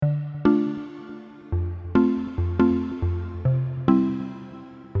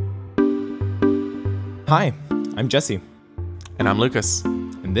Hi, I'm Jesse, And I'm Lucas.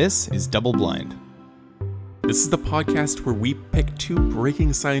 and this is Double Blind. This is the podcast where we pick two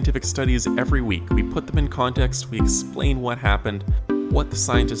breaking scientific studies every week. We put them in context, we explain what happened, what the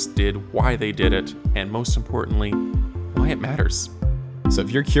scientists did, why they did it, and most importantly, why it matters. So if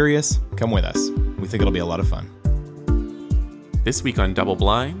you're curious, come with us. We think it'll be a lot of fun. This week on Double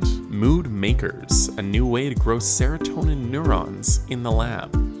Blind, Mood Makers, a new way to grow serotonin neurons in the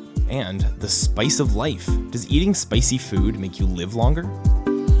lab. And the spice of life. Does eating spicy food make you live longer?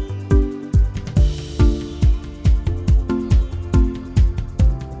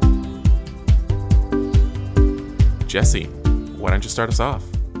 Jesse, why don't you start us off?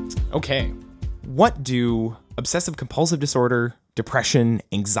 Okay. What do obsessive compulsive disorder, depression,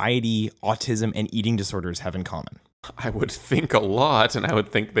 anxiety, autism, and eating disorders have in common? I would think a lot, and I would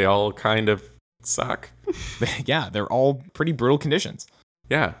think they all kind of suck. Yeah, they're all pretty brutal conditions.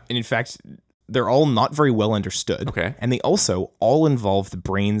 Yeah. And in fact, they're all not very well understood. Okay. And they also all involve the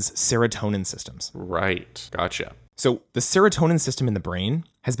brain's serotonin systems. Right. Gotcha. So the serotonin system in the brain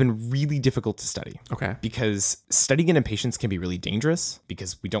has been really difficult to study Okay. because studying it in patients can be really dangerous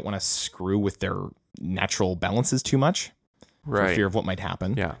because we don't want to screw with their natural balances too much for Right. fear of what might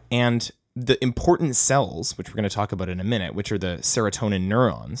happen. Yeah. And the important cells, which we're going to talk about in a minute, which are the serotonin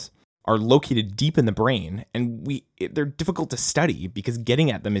neurons, are located deep in the brain, and they're difficult to study because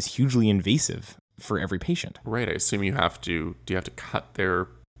getting at them is hugely invasive for every patient. Right. I assume do you have to cut their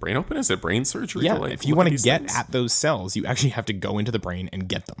brain open? Is it brain surgery? Yeah, to, like, if you look want to these get things? at those cells, you actually have to go into the brain and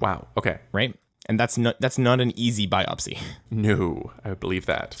get them. Wow. Okay. Right? And that's not an easy biopsy. No, I believe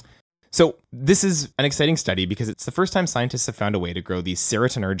that. So this is an exciting study because it's the first time scientists have found a way to grow these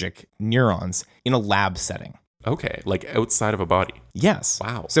serotonergic neurons in a lab setting. Okay. Like outside of a body. Yes.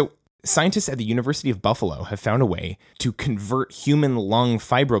 Wow. So scientists at the University of Buffalo have found a way to convert human lung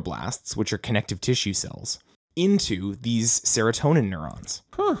fibroblasts, which are connective tissue cells, into these serotonin neurons.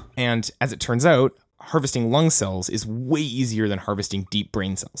 Huh. And as it turns out, harvesting lung cells is way easier than harvesting deep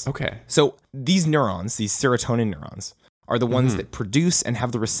brain cells. Okay. So these neurons, these serotonin neurons, are the ones that produce and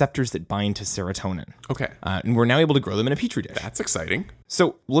have the receptors that bind to serotonin. Okay. And we're now able to grow them in a petri dish. That's exciting.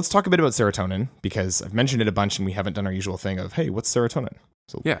 So let's talk a bit about serotonin because I've mentioned it a bunch and we haven't done our usual thing of, hey, what's serotonin?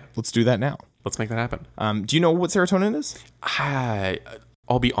 So Yeah. let's do that now. Let's make that happen. Do you know what serotonin is?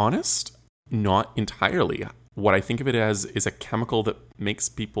 I'll be honest, not entirely. What I think of it as is a chemical that makes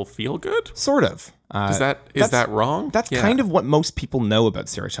people feel good. Sort of. Is that wrong? That's Yeah. kind of what most people know about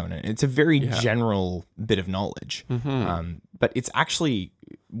serotonin. It's a very general bit of knowledge, but it's actually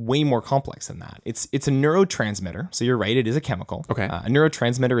way more complex than that. It's a neurotransmitter. So you're right, it is a chemical. Okay. A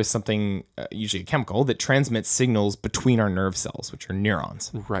neurotransmitter is something, usually a chemical, that transmits signals between our nerve cells, which are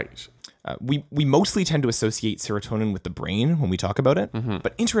neurons. Right. We mostly tend to associate serotonin with the brain when we talk about it,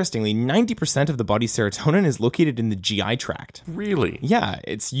 but interestingly, 90% of the body's serotonin is located in the GI tract. Really? Yeah,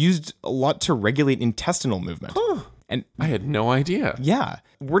 it's used a lot to regulate intestinal movement. And I had no idea. yeah,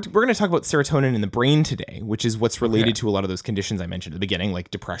 we're going to talk about serotonin in the brain today, which is what's related to a lot of those conditions I mentioned at the beginning,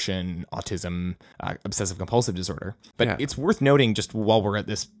 like depression, autism, obsessive compulsive disorder. But Yeah. it's worth noting just while we're at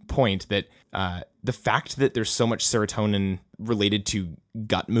this point that the fact that there's so much serotonin related to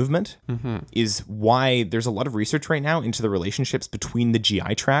gut movement is why there's a lot of research right now into the relationships between the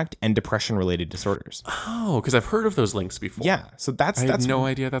GI tract and depression-related disorders. Oh, because I've heard of those links before. Yeah, so that's I had no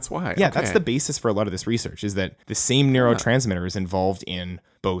idea that's why. yeah, Okay. that's the basis for a lot of this research is that the same neurotransmitter is involved in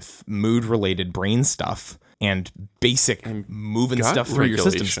both mood-related brain stuff and basic moving gut stuff through your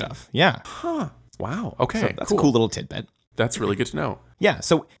system regulation. stuff. Yeah, Huh. Wow. Okay. so that's a cool little tidbit. That's really good to know. Yeah,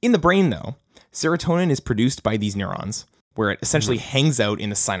 so in the brain though, serotonin is produced by these neurons where it essentially hangs out in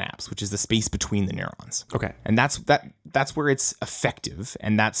the synapse, which is the space between the neurons. Okay. And that's where it's effective.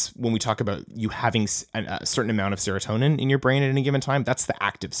 And that's when we talk about you having a certain amount of serotonin in your brain at any given time. That's the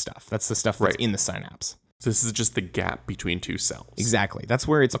active stuff. That's the stuff that's Right. in the synapse. So this is just the gap between two cells. Exactly. That's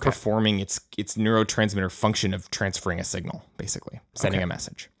where it's performing its neurotransmitter function of transferring a signal, basically, sending a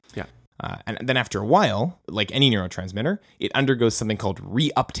message. Yeah. And then after a while, like any neurotransmitter, it undergoes something called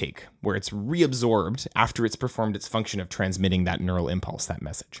reuptake, where it's reabsorbed after it's performed its function of transmitting that neural impulse, that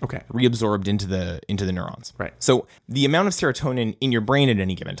message. Okay. Reabsorbed into the neurons. Right. So the amount of serotonin in your brain at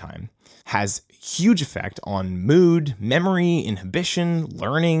any given time has huge effect on mood, memory, inhibition,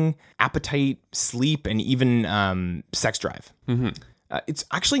 learning, appetite, sleep, and even sex drive. It's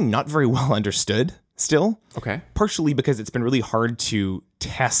actually not very well understood still, Okay. partially because it's been really hard to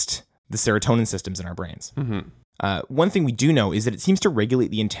test the serotonin systems in our brains. One thing we do know is that it seems to regulate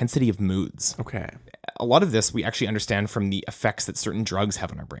the intensity of moods. Okay. A lot of this we actually understand from the effects that certain drugs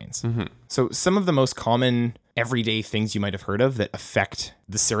have on our brains. So some of the most common everyday things you might have heard of that affect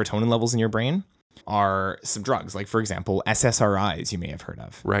the serotonin levels in your brain are some drugs, like, for example, SSRIs you may have heard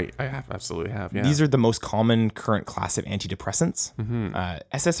of. Right. I absolutely have. Yeah. These are the most common current class of antidepressants.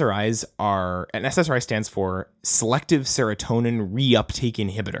 SSRIs are, and SSRI stands for selective serotonin reuptake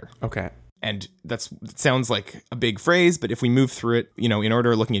inhibitor. Okay. And that sounds like a big phrase, but if we move through it, in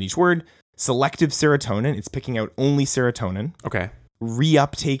order, looking at each word, selective serotonin, it's picking out only serotonin. Okay.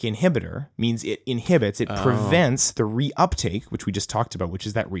 Reuptake inhibitor means it prevents the reuptake, which we just talked about, which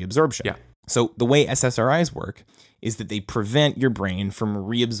is that reabsorption. Yeah. So the way SSRIs work is that they prevent your brain from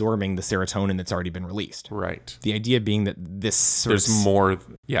reabsorbing the serotonin that's already been released. Right. The idea being that this There's more.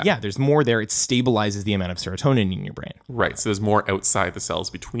 Yeah. Yeah, there's more there. It stabilizes the amount of serotonin in your brain. Right. So there's more outside the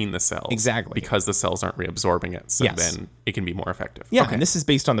cells, between the cells. Exactly. Because the cells aren't reabsorbing it. So Yes. then it can be more effective. Yeah, Okay. and this is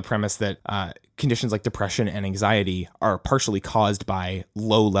based on the premise that conditions like depression and anxiety are partially caused by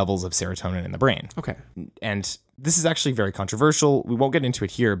low levels of serotonin in the brain. Okay. And this is actually very controversial. We won't get into it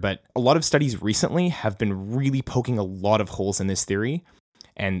here, but a lot of studies recently have been really poking a lot of holes in this theory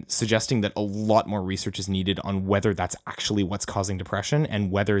and suggesting that a lot more research is needed on whether that's actually what's causing depression and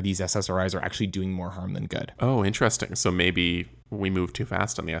whether these SSRIs are actually doing more harm than good. Oh, interesting. So maybe we move too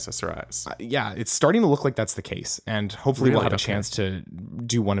fast on the SSRIs. Yeah, it's starting to look like that's the case, and hopefully we'll Really? have a Okay. chance to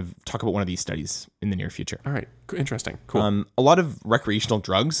talk about one of these studies in the near future. All right. Interesting. Cool. A lot of recreational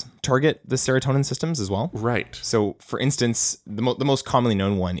drugs target the serotonin systems as well. Right. So, for instance, the most commonly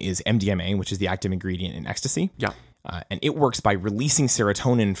known one is MDMA, which is the active ingredient in ecstasy. Yeah. And it works by releasing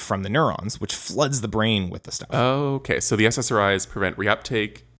serotonin from the neurons, which floods the brain with the stuff. Okay. So the SSRIs prevent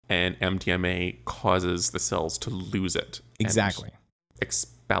reuptake, and MDMA causes the cells to lose it. and Exactly.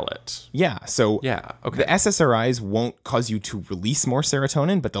 Expel it. Yeah. So Yeah. Okay. the SSRIs won't cause you to release more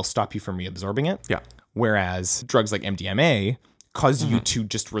serotonin, but they'll stop you from reabsorbing it. Yeah. Whereas drugs like MDMA cause you to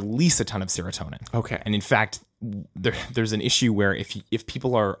just release a ton of serotonin. Okay. And in fact, there's an issue where if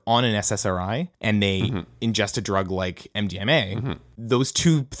people are on an SSRI and they ingest a drug like MDMA, those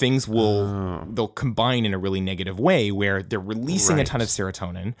two things they'll combine in a really negative way where they're releasing a ton of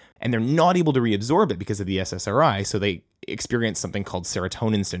serotonin and they're not able to reabsorb it because of the SSRI. So they experience something called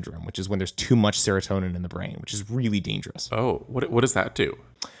serotonin syndrome, which is when there's too much serotonin in the brain, which is really dangerous. Oh, what does that do?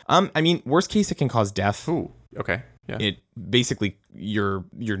 I mean, worst case, it can cause death. Ooh. Okay. Yeah. It basically your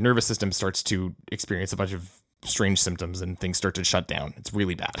nervous system starts to experience a bunch of strange symptoms and things start to shut down. It's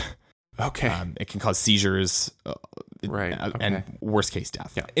really bad. Okay. It can cause seizures, Right. and Okay. worst case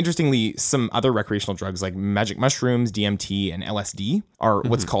death. Yeah. Interestingly, some other recreational drugs like magic mushrooms, DMT, and LSD are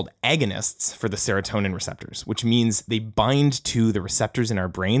what's called agonists for the serotonin receptors, which means they bind to the receptors in our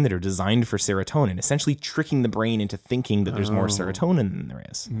brain that are designed for serotonin, essentially tricking the brain into thinking that there's more serotonin than there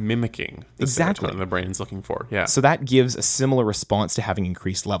is. Mimicking the Exactly. serotonin the brain's looking for. Yeah. So that gives a similar response to having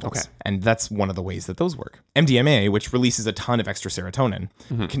increased levels. Okay. And that's one of the ways that those work. MDMA, which releases a ton of extra serotonin,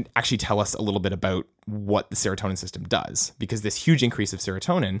 can actually tell us a little bit about what the serotonin system does, because this huge increase of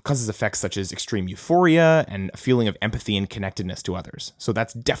serotonin causes effects such as extreme euphoria and a feeling of empathy and connectedness to others. So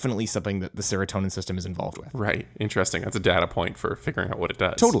that's definitely something that the serotonin system is involved with. Right. Interesting. That's a data point for figuring out what it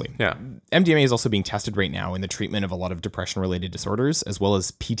does. Totally. Yeah. MDMA is also being tested right now in the treatment of a lot of depression-related disorders, as well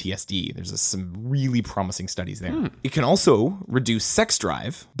as PTSD. There's some really promising studies there. It can also reduce sex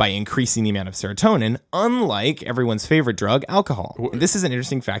drive by increasing the amount of serotonin, unlike everyone's favorite drug, alcohol. And this is an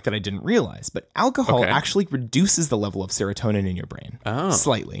interesting fact that I didn't realize, but alcohol actually reduces the level of serotonin in your brain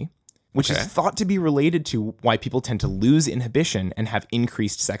slightly, which is thought to be related to why people tend to lose inhibition and have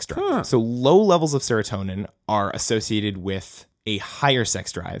increased sex drive. So low levels of serotonin are associated with a higher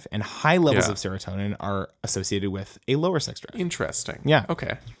sex drive, and high levels of serotonin are associated with a lower sex drive. Interesting. Yeah.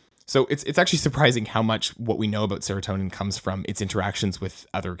 Okay. So it's actually surprising how much what we know about serotonin comes from its interactions with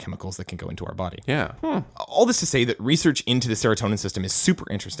other chemicals that can go into our body. Yeah. All this to say that research into the serotonin system is super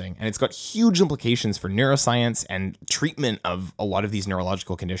interesting, and it's got huge implications for neuroscience and treatment of a lot of these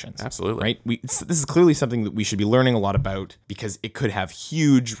neurological conditions. Absolutely. Right? This is clearly something that we should be learning a lot about because it could have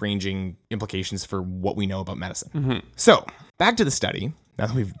huge ranging implications for what we know about medicine. So back to the study, now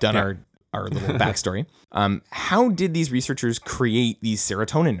that we've done our little backstory. How did these researchers create these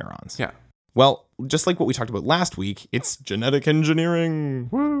serotonin neurons? Yeah. Well, just like what we talked about last week, it's genetic engineering.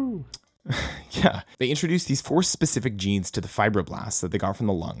 Woo. Yeah. They introduced these 4 specific genes to the fibroblasts that they got from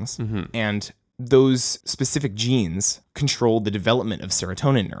the lungs. And those specific genes control the development of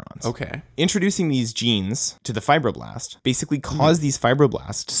serotonin neurons. Okay. Introducing these genes to the fibroblast basically caused these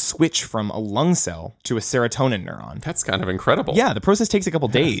fibroblasts to switch from a lung cell to a serotonin neuron. That's kind of incredible. Yeah, the process takes a couple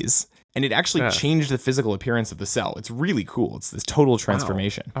days, and it actually changed the physical appearance of the cell. It's really cool. It's this total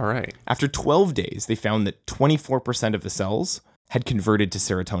transformation. All right. After 12 days, they found that 24% of the cells had converted to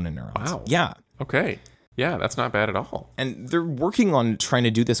serotonin neurons. Wow. Yeah. Okay. Yeah, that's not bad at all. And they're working on trying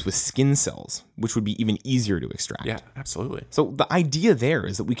to do this with skin cells, which would be even easier to extract. Yeah, absolutely. So the idea there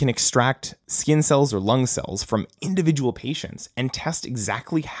is that we can extract skin cells or lung cells from individual patients and test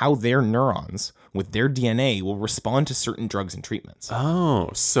exactly how their neurons with their DNA will respond to certain drugs and treatments. Oh,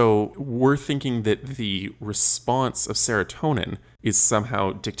 so we're thinking that the response of serotonin is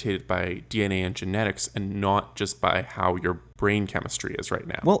somehow dictated by DNA and genetics and not just by how your brain chemistry is right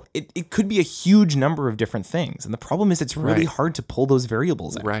now. Well, it could be a huge number of different things. And the problem is it's really hard to pull those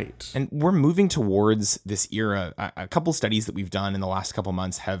variables out. Right. And we're moving towards this era. A couple studies that we've done in the last couple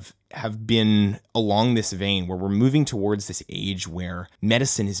months have been along this vein where we're moving towards this age where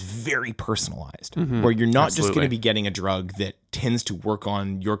medicine is very personalized, where you're not just going to be getting a drug that tends to work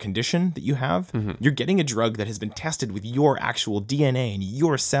on your condition that you have. You're getting a drug that has been tested with your actual DNA and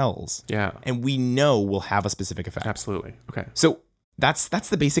your cells. Yeah. And we know will have a specific effect. Absolutely. Okay. So that's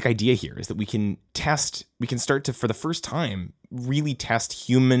the basic idea here, is that we can start to, for the first time, really test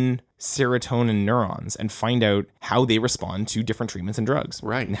human serotonin neurons and find out how they respond to different treatments and drugs.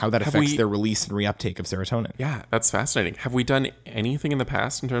 Right. And how that affects their release and reuptake of serotonin. Yeah, that's fascinating. Have we done anything in the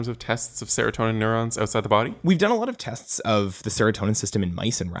past in terms of tests of serotonin neurons outside the body? We've done a lot of tests of the serotonin system in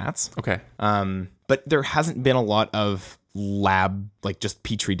mice and rats. Okay. But there hasn't been a lot of lab, like just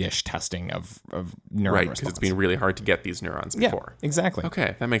petri dish testing of neuron Right, response. because it's been really hard to get these neurons before. Yeah, exactly.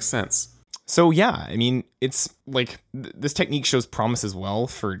 Okay, that makes sense. So yeah, I mean, it's like this technique shows promise as well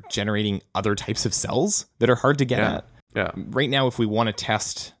for generating other types of cells that are hard to get at. Yeah. Right now, if we want to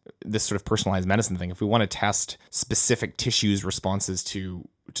test this sort of personalized medicine thing, if we want to test specific tissues' responses to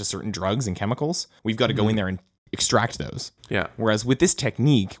certain drugs and chemicals, we've got to go in there and extract those. Yeah. Whereas with this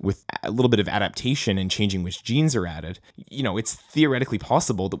technique, with a little bit of adaptation and changing which genes are added, it's theoretically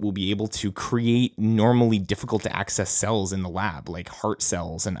possible that we'll be able to create normally difficult to access cells in the lab, like heart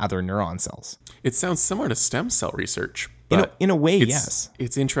cells and other neuron cells. It sounds similar to stem cell research. In a way, yes.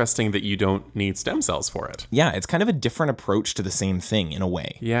 It's interesting that you don't need stem cells for it. Yeah, it's kind of a different approach to the same thing in a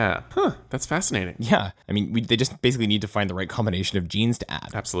way. Yeah. Huh. That's fascinating. Yeah. I mean, they just basically need to find the right combination of genes to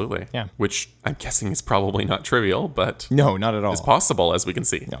add. Absolutely. Yeah. Which I'm guessing is probably not trivial, but no, not at all. It's possible, as we can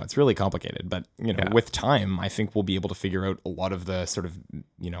see. No, it's really complicated. But, with time, I think we'll be able to figure out a lot of the sort of,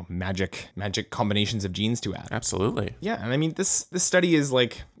 magic combinations of genes to add. Absolutely. Yeah. And I mean, this study is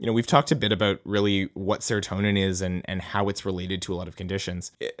like, we've talked a bit about really what serotonin is and how it's related to a lot of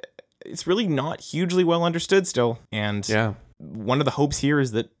conditions. It's really not hugely well understood still. And one of the hopes here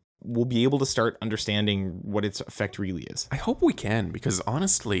is that we'll be able to start understanding what its effect really is. I hope we can, because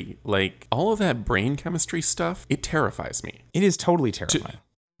honestly, like all of that brain chemistry stuff, it terrifies me. It is totally terrifying.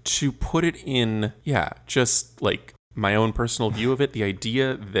 To put it in, just like my own personal view of it, the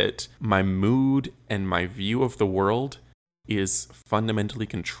idea that my mood and my view of the world is fundamentally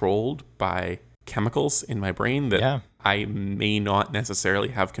controlled by chemicals in my brain that I may not necessarily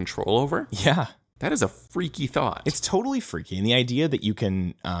have control over. Yeah. That is a freaky thought. It's totally freaky. And the idea that you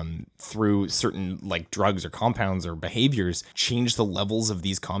can, through certain like drugs or compounds or behaviors, change the levels of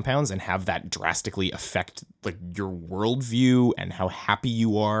these compounds and have that drastically affect like your worldview and how happy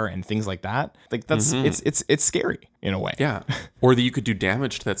you are and things like that. Like that's, it's scary in a way. Yeah. Or that you could do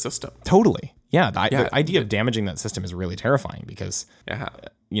damage to that system. Totally. Yeah. The idea of damaging that system is really terrifying because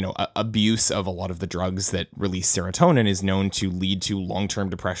abuse of a lot of the drugs that release serotonin is known to lead to long-term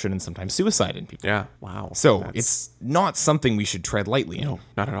depression and sometimes suicide in people. Yeah. Wow. So it's not something we should tread lightly in. No,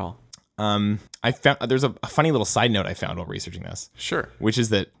 not at all. I found there's a funny little side note I found while researching this. Sure. Which is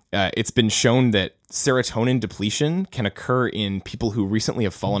that it's been shown that serotonin depletion can occur in people who recently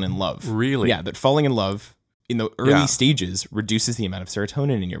have fallen in love. Really? Yeah, that falling in love in the early stages reduces the amount of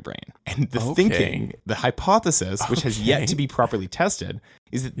serotonin in your brain. And the thinking, the hypothesis, which has yet to be properly tested,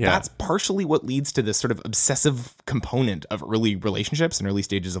 is that that's partially what leads to this sort of obsessive component of early relationships and early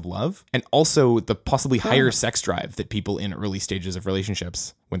stages of love. And also the possibly higher sex drive that people in early stages of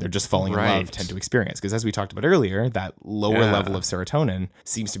relationships, when they're just falling in love, tend to experience. Because as we talked about earlier, that lower level of serotonin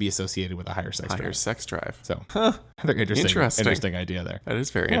seems to be associated with a higher sex drive. Higher sex drive. So another interesting idea there. That is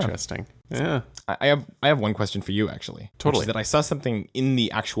very interesting. Yeah. I have one question for you, actually. Totally. Which is that I saw something in the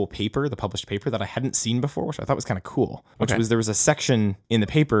actual paper, the published paper, that I hadn't seen before, which I thought was kind of cool. Which was there was a section in the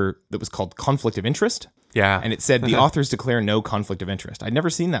paper that was called conflict of interest. Yeah. And it said the authors declare no conflict of interest. I'd never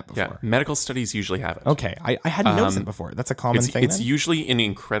seen that before. Yeah. Medical studies usually have it. Okay. I hadn't noticed it before. That's a common thing. It's usually in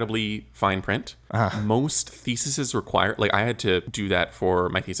incredibly fine print. Most theses require, like I had to do that for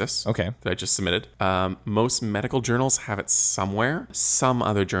my thesis. Okay. That I just submitted. Most medical journals have it somewhere. Some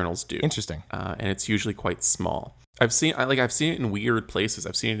other journals do. Interesting. And it's usually quite small. I've seen it in weird places.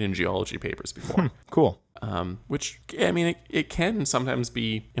 I've seen it in geology papers before. Cool. Which, I mean, it can sometimes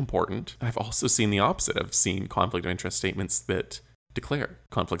be important. I've also seen the opposite. I've seen conflict of interest statements that declare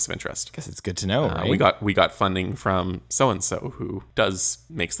conflicts of interest. Guess it's good to know, right? We got funding from so-and-so who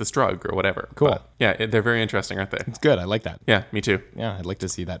makes this drug or whatever. Cool. But yeah, they're very interesting, aren't they? It's good. I like that. Yeah, me too. Yeah, I'd like to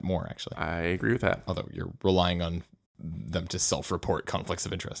see that more, actually. I agree with that. Although you're relying on them to self-report conflicts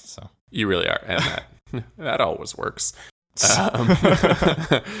of interest, so. You really are. And that always works.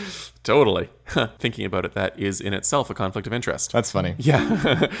 Totally. Thinking about it, that is in itself a conflict of interest. That's funny.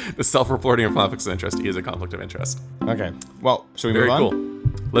 Yeah. The self-reporting of conflicts of interest is a conflict of interest. Okay. Well, shall we Very move on?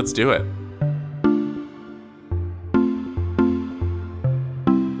 cool. Let's do it.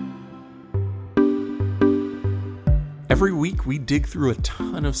 Every week, we dig through a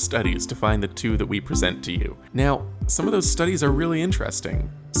ton of studies to find the 2 that we present to you. Now, some of those studies are really interesting.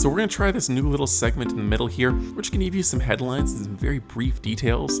 So we're going to try this new little segment in the middle here, which can give you some headlines and some very brief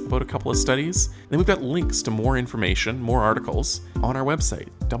details about a couple of studies. Then we've got links to more information, more articles on our website,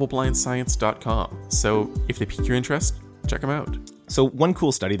 doubleblindScience.com. So if they pique your interest, check them out. So one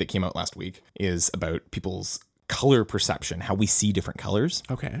cool study that came out last week is about people's color perception, how we see different colors.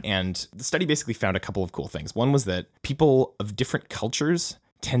 Okay. And the study basically found a couple of cool things. One was that people of different cultures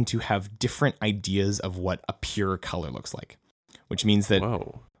tend to have different ideas of what a pure color looks like, which means that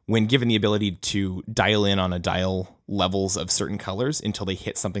when given the ability to dial in on a dial levels of certain colors until they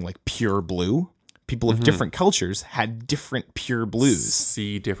hit something like pure blue, people of different cultures had different pure blues.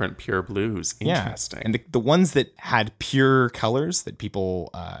 See different pure blues. Interesting. Yeah. And the ones that had pure colors that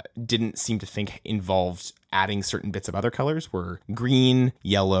people didn't seem to think involved adding certain bits of other colors were green,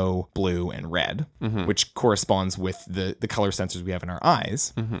 yellow, blue, and red, which corresponds with the color sensors we have in our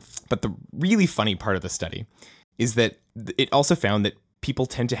eyes. But the really funny part of the study is that it also found that people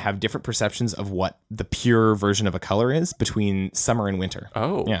tend to have different perceptions of what the pure version of a color is between summer and winter.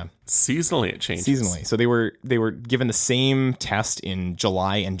 Oh, yeah. Seasonally it changes. Seasonally. So they were given the same test in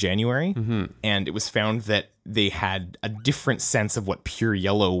July and January, and it was found that they had a different sense of what pure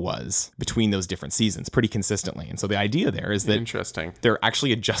yellow was between those different seasons pretty consistently. And so the idea there is that Interesting. they're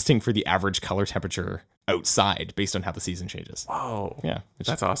actually adjusting for the average color temperature outside based on how the season changes. Whoa. Yeah.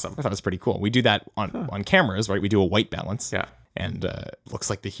 That's awesome. I thought it was pretty cool. We do that on cameras, right? We do a white balance. Yeah. And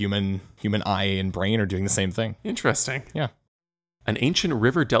looks like the human eye and brain are doing the same thing. Interesting. Yeah. An ancient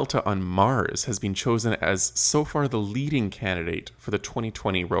river delta on Mars has been chosen as so far the leading candidate for the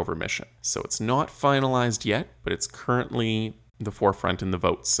 2020 rover mission. So it's not finalized yet, but it's currently the forefront in the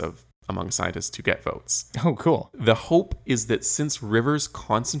votes among scientists who get votes. Oh, cool. The hope is that since rivers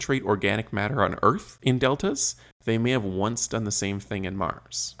concentrate organic matter on Earth in deltas, they may have once done the same thing in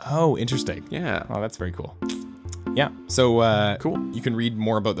Mars. Oh, interesting. Yeah. Oh, that's very cool. Yeah. So Cool. You can read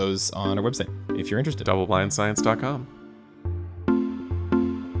more about those on our website if you're interested. DoubleBlindScience.com.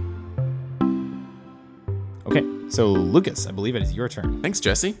 Okay. So Lucas, I believe it is your turn. Thanks,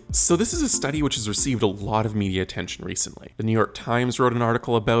 Jesse. So this is a study which has received a lot of media attention recently. The New York Times wrote an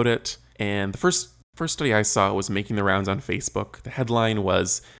article about it, and the first study I saw was making the rounds on Facebook. The headline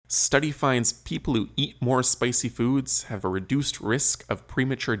was, "Study finds people who eat more spicy foods have a reduced risk of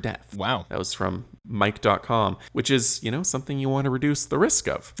premature death." Wow. That was from Mike.com, which is, something you want to reduce the risk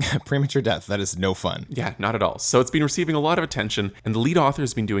of. Premature death. That is no fun. Yeah, not at all. So it's been receiving a lot of attention, and the lead author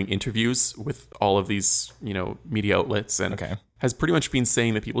has been doing interviews with all of these, media outlets, and has pretty much been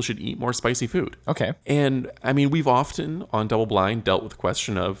saying that people should eat more spicy food. Okay. And I mean, we've often on Double Blind dealt with the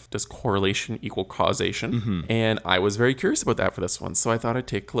question of, does correlation equal causation? And I was very curious about that for this one, so I thought I'd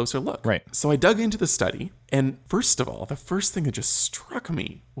take a closer look. Right. So I dug into the study, and first of all, the first thing that just struck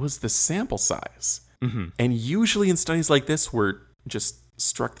me was the sample size. And usually in studies like this, we're just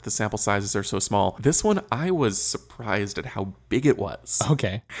struck that the sample sizes are so small. This one, I was surprised at how big it was.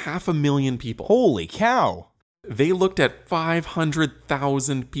 Okay. 500,000 people. Holy cow. They looked at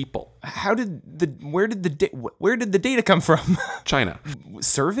 500,000 people. Where did the data come from? China.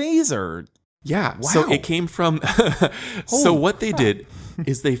 Surveys or? Yeah. Wow. So it came from. So what they did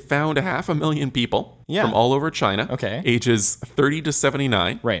is they found 500,000 people from all over China, ages 30 to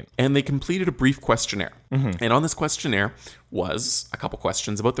 79. Right. And they completed a brief questionnaire. And on this questionnaire was a couple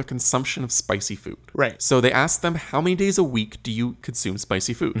questions about their consumption of spicy food. Right. So they asked them, how many days a week do you consume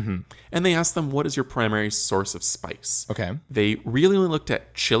spicy food? And they asked them, what is your primary source of spice? Okay. They really only looked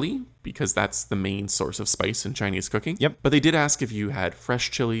at chili because that's the main source of spice in Chinese cooking. Yep. But they did ask if you had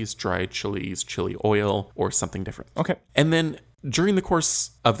fresh chilies, dried chilies, chili oil, or something different. Okay. And then during the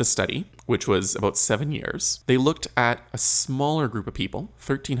course of the study, which was about 7 years, they looked at a smaller group of people,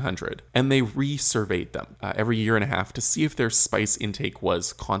 1,300, and they resurveyed them every year and a half to see if their spice intake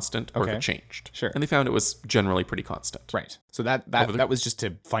was constant or if it changed. Sure. And they found it was generally pretty constant. Right. So that was just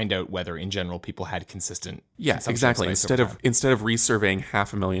to find out whether, in general, people had consistent. Yeah, consumption exactly. of spice over time. Instead of resurveying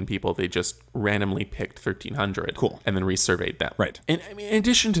 500,000 people, they just randomly picked 1,300. Cool. And then resurveyed them. Right. And I mean, in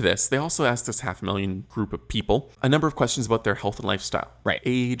addition to this, they also asked this 500,000 group of people a number of questions about their health and lifestyle. Right.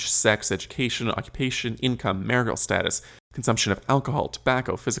 Age, sex, education, occupation, income, marital status, consumption of alcohol,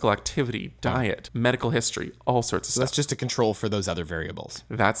 tobacco, physical activity, diet, medical history, all sorts of So stuff. that's just to control for those other variables.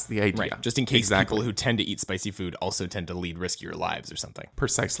 That's the idea. Right. Just in case Exactly. people who tend to eat spicy food also tend to lead riskier lives or something.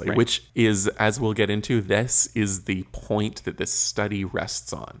 Precisely, which is, as we'll get into, this is the point that this study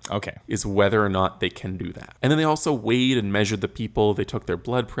rests on. Okay. Is whether or not they can do that. And then they also weighed and measured the people. They took their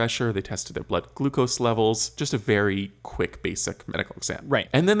blood pressure. They tested their blood glucose levels. Just a very quick, basic medical exam. Right.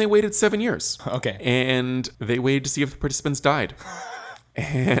 And then they waited 7 years. Okay. And they waited to see if the participants died.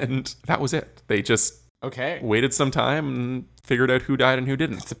 And that was it. They just Okay. waited some time and figured out who died and who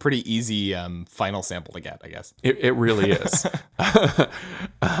didn't. It's a pretty easy final sample to get, I guess. It really is.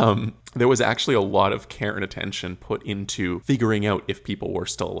 There was actually a lot of care and attention put into figuring out if people were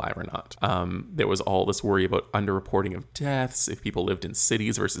still alive or not. There was all this worry about underreporting of deaths, if people lived in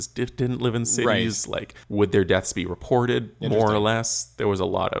cities versus didn't live in cities. Right. Like, would their deaths be reported more or less? There was a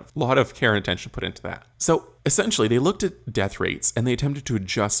lot of care and attention put into that. So essentially, they looked at death rates and they attempted to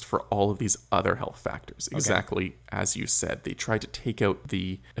adjust for all of these other health factors. Exactly as you said. They tried to take out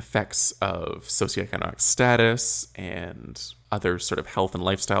the effects of socioeconomic status and other sort of health and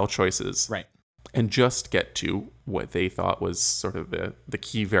lifestyle choices. Right. And just get to what they thought was sort of the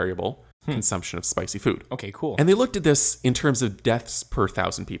key variable, consumption of spicy food. Okay, cool. And they looked at this in terms of deaths per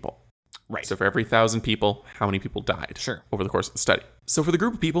 1,000 people. Right. So for every 1,000 people, how many people died Sure. over the course of the study? So for the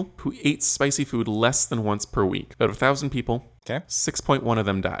group of people who ate spicy food less than once per week, out of 1,000 people, Okay. 6.1 of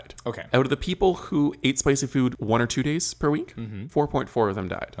them died. Okay. Out of the people who ate spicy food 1 or 2 days per week, 4.4 of them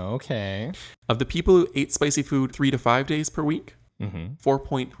died. Okay. Of the people who ate spicy food 3 to 5 days per week,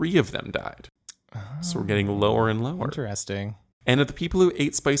 4.3 of them died. So we're getting lower and lower. Interesting. And of the people who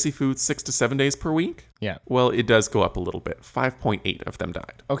ate spicy food 6 to 7 days per week, Yeah. well, it does go up a little bit. 5.8 of them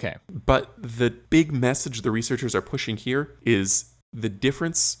died. Okay. But the big message the researchers are pushing here is the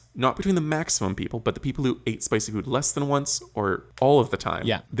difference, not between the maximum people, but the people who ate spicy food less than once or all of the time.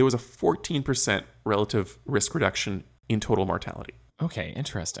 Yeah. There was a 14% relative risk reduction in total mortality, Okay.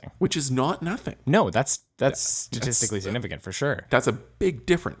 Interesting. which is not nothing. No, that's statistically significant for sure. That's a big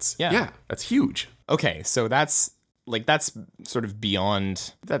difference. Yeah. Yeah, that's huge. Okay, so that's sort of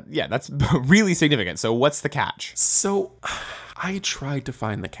beyond that. Yeah, that's really significant. So what's the catch? So I tried to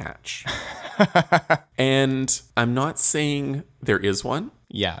find the catch. And I'm not saying there is one.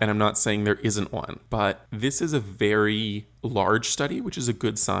 Yeah. And I'm not saying there isn't one. But this is a very large study, which is a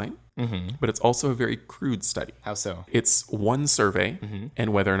good sign. But it's also a very crude study. How so? It's one survey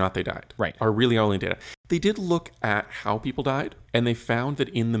and whether or not they died. Right. Are really our only data. They did look at how people died, and they found that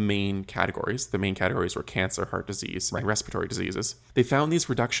in the main categories were cancer, heart disease, and respiratory diseases, they found these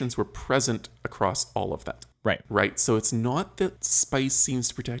reductions were present across all of them. Right. Right. So it's not that spice seems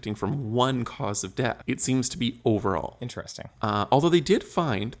to be protecting from one cause of death. It seems to be overall. Interesting. Although they did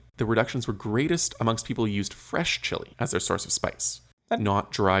find the reductions were greatest amongst people who used fresh chili as their source of spice,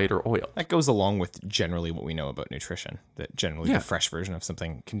 not dried or oiled. That goes along with generally what we know about nutrition, that generally Yeah. the fresh version of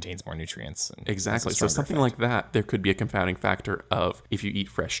something contains more nutrients. And Exactly. has a So stronger something effect. like that, there could be a confounding factor of if you eat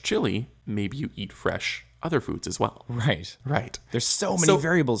fresh chili, maybe you eat fresh other foods as well. Right. Right. There's so many So-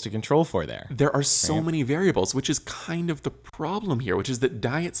 variables to control for there. There are so many variables, which is kind of the problem here, which is that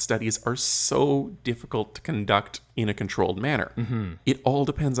diet studies are so difficult to conduct in a controlled manner. It all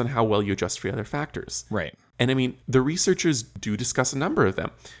depends on how well you adjust for other factors. Right. And I mean, the researchers do discuss a number of them,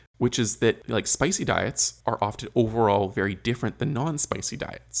 which is that like spicy diets are often overall very different than non-spicy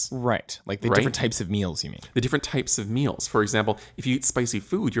diets. Right. Like the Right? different types of meals, you mean? The different types of meals. For example, if you eat spicy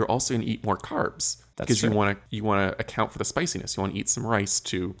food, you're also going to eat more carbs. That's because true. you want to account for the spiciness. You want to eat some rice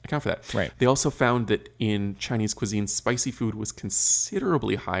to account for that. Right. They also found that in Chinese cuisine, spicy food was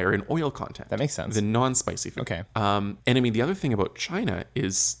considerably higher in oil content. That makes sense. Than non-spicy food. Okay. And I mean, the other thing about China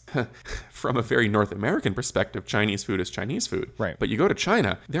is, from a very North American perspective, Chinese food is Chinese food. Right. But you go to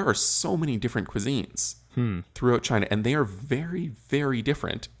China, there are so many different cuisines throughout China, and they are very, very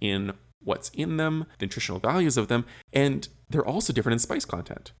different in what's in them, the nutritional values of them, and they're also different in spice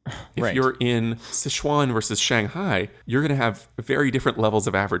content. If Right. you're in Sichuan versus Shanghai, you're going to have very different levels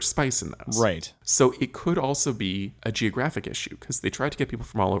of average spice in those. Right. So it could also be a geographic issue because they tried to get people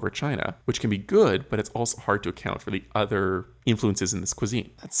from all over China, which can be good, but it's also hard to account for the other influences in this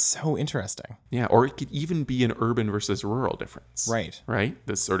cuisine. That's so interesting. Yeah, or it could even be an urban versus rural difference. Right. Right?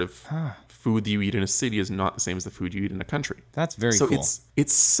 This sort of food that you eat in a city is not the same as the food you eat in a country. That's very So cool.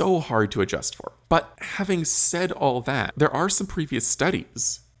 it's so hard to adjust for. But having said all that, there are some previous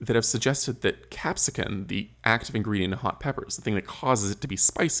studies that have suggested that capsicum, the active ingredient in hot peppers, the thing that causes it to be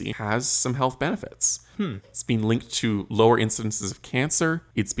spicy, has some health benefits. It's been linked to lower incidences of cancer.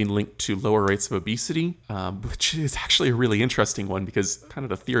 It's been linked to lower rates of obesity, which is actually a really interesting one because kind of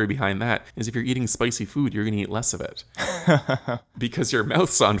the theory behind that is if you're eating spicy food, you're going to eat less of it because your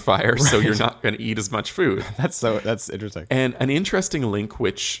mouth's on fire, so you're not going to eat as much food. That's interesting. And an interesting link,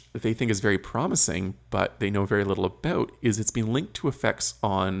 which they think is very promising, but they know very little about, is it's been linked to effects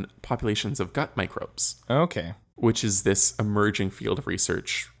on populations of gut microbes, Okay. which is this emerging field of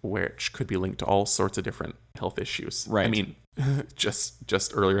research which could be linked to all sorts of different health issues. Right. I mean,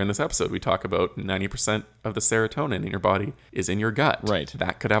 just earlier in this episode, we talk about 90% of the serotonin in your body is in your gut. Right.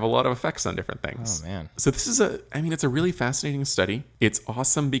 That could have a lot of effects on different things. Oh, man. So this is it's a really fascinating study. It's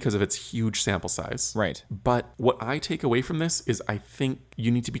awesome because of its huge sample size. Right. But what I take away from this is I think you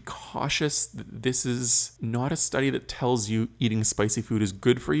need to be cautious that this is not a study that tells you eating spicy food is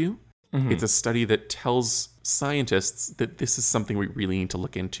good for you. It's a study that tells scientists that this is something we really need to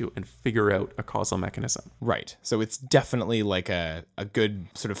look into and figure out a causal mechanism. Right. So it's definitely like a good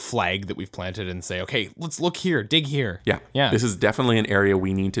sort of flag that we've planted and say, okay, let's look here, dig here. Yeah. Yeah. This is definitely an area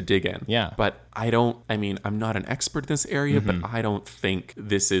we need to dig in. Yeah. But I'm not an expert in this area, but I don't think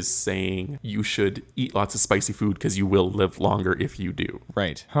this is saying you should eat lots of spicy food because you will live longer if you do.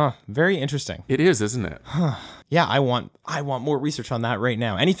 Right. Huh. Very interesting. It is, isn't it? Yeah, I want more research on that right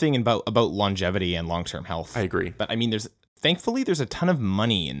now. Anything about longevity and long-term health. I agree. But I mean, thankfully there's a ton of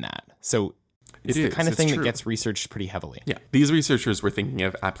money in that. So it's the kind of thing that gets researched pretty heavily. Yeah. These researchers were thinking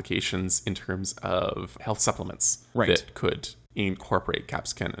of applications in terms of health supplements that could incorporate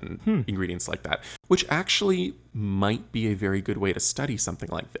capsicum and ingredients like that, which actually might be a very good way to study something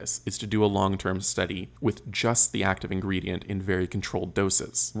like this, is to do a long-term study with just the active ingredient in very controlled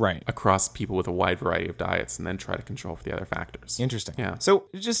doses. Right. Across people with a wide variety of diets and then try to control for the other factors. Interesting. Yeah. So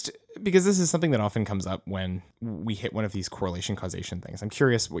just because this is something that often comes up when we hit one of these correlation causation things, I'm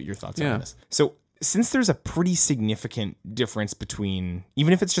curious what your thoughts are on this. So since there's a pretty significant difference between,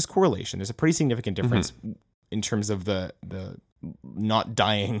 even if it's just correlation, there's a pretty significant difference in terms of the not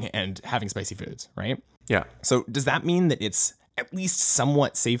dying and having spicy foods, right? Yeah. So does that mean that it's at least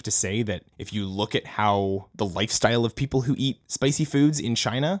somewhat safe to say that if you look at how the lifestyle of people who eat spicy foods in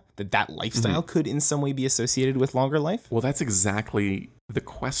China, that lifestyle could in some way be associated with longer life? Well, that's exactly the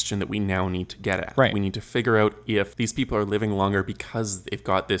question that we now need to get at. Right. We need to figure out if these people are living longer because they've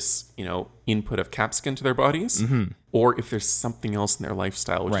got this, input of capsicum to their bodies, or if there's something else in their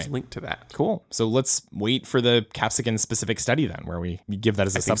lifestyle which is linked to that. Cool. So let's wait for the capsicum specific study then, where we give that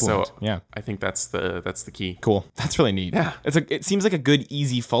as a supplement. So Yeah. I think that's the key. Cool. That's really neat. Yeah. It seems like a good,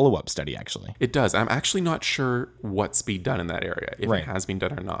 easy follow-up study, actually. It does. I'm actually not sure what's being done in that area, if it has been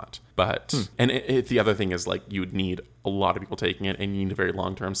done or not. But, the other thing is you would need a lot of people taking it and you need a very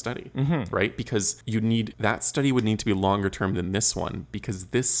long-term study, right? Because that study would need to be longer term than this one, because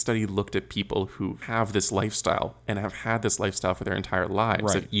this study looked at people who have this lifestyle and have had this lifestyle for their entire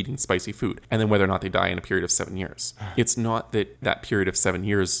lives of eating spicy food, and then whether or not they die in a period of 7 years. It's not that period of 7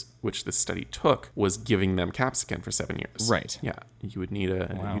 years which this study took was giving them capsicum for 7 years. Right. Yeah. You would need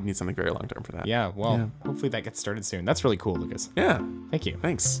you'd need something very long term for that. Yeah. Well, hopefully that gets started soon. That's really cool, Lucas. Yeah. Thank you.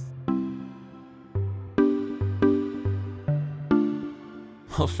 Thanks.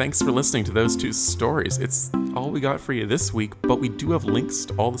 Well, thanks for listening to those two stories. It's all we got for you this week, but we do have links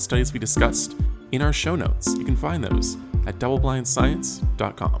to all the studies we discussed in our show notes. You can find those at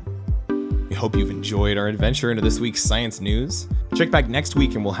doubleblindScience.com. We hope you've enjoyed our adventure into this week's science news. Check back next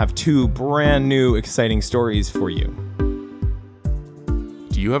week and we'll have 2 brand new exciting stories for you.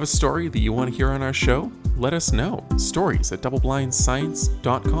 Do you have a story that you want to hear on our show? Let us know. Stories at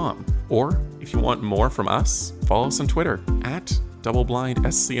doubleblindScience.com. Or if you want more from us, follow us on Twitter at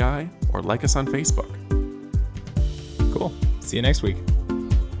DoubleBlindSCI or like us on Facebook. Cool. See you next week.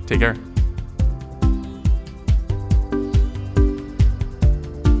 Take care.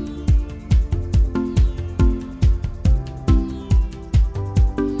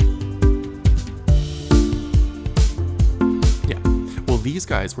 These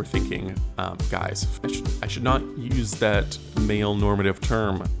guys were thinking, guys, I should not use that male normative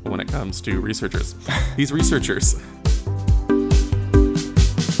term when it comes to researchers. These researchers